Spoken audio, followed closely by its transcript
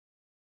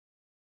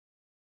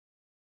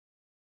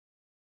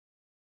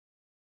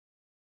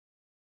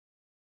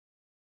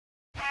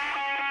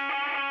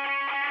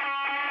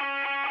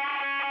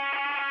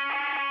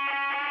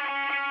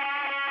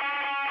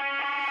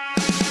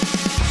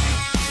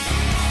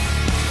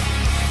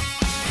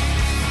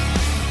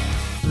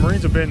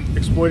Marines have been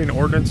exploiting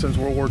ordnance since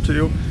World War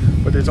II,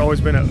 but there's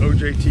always been an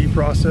OJT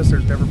process.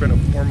 There's never been a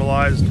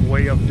formalized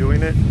way of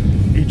doing it.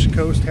 Each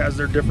coast has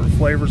their different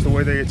flavors, the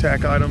way they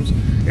attack items,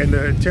 and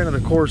the intent of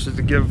the course is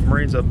to give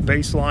Marines a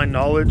baseline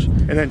knowledge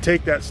and then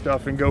take that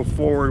stuff and go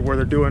forward where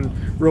they're doing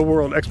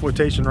real-world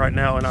exploitation right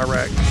now in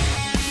Iraq.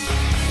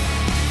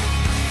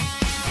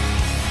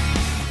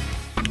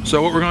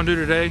 So what we're going to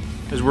do today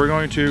is we're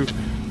going to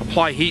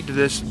apply heat to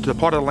the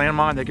part of the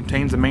landmine that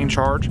contains the main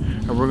charge,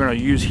 and we're going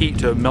to use heat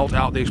to melt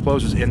out the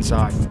explosives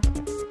inside.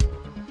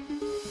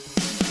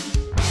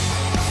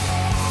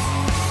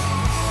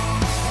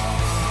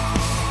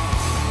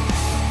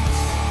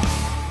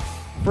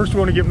 First, we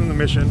want to give them the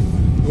mission.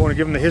 We want to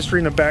give them the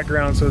history and the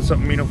background so it's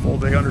something meaningful.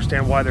 They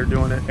understand why they're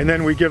doing it. And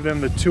then we give them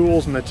the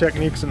tools and the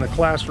techniques in the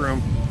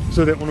classroom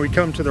so that when we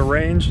come to the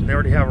range, they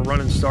already have a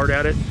run and start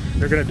at it.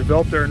 They're going to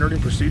develop their inerting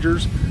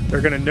procedures.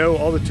 They're going to know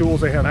all the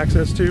tools they have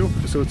access to.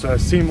 So it's a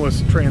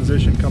seamless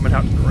transition coming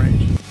out to the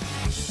range.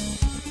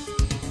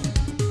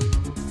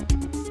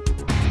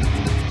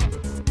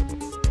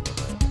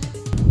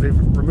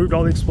 They've removed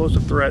all the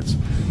explosive threats.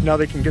 Now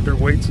they can get their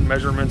weights and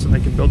measurements, and they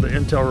can build the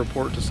intel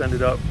report to send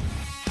it up.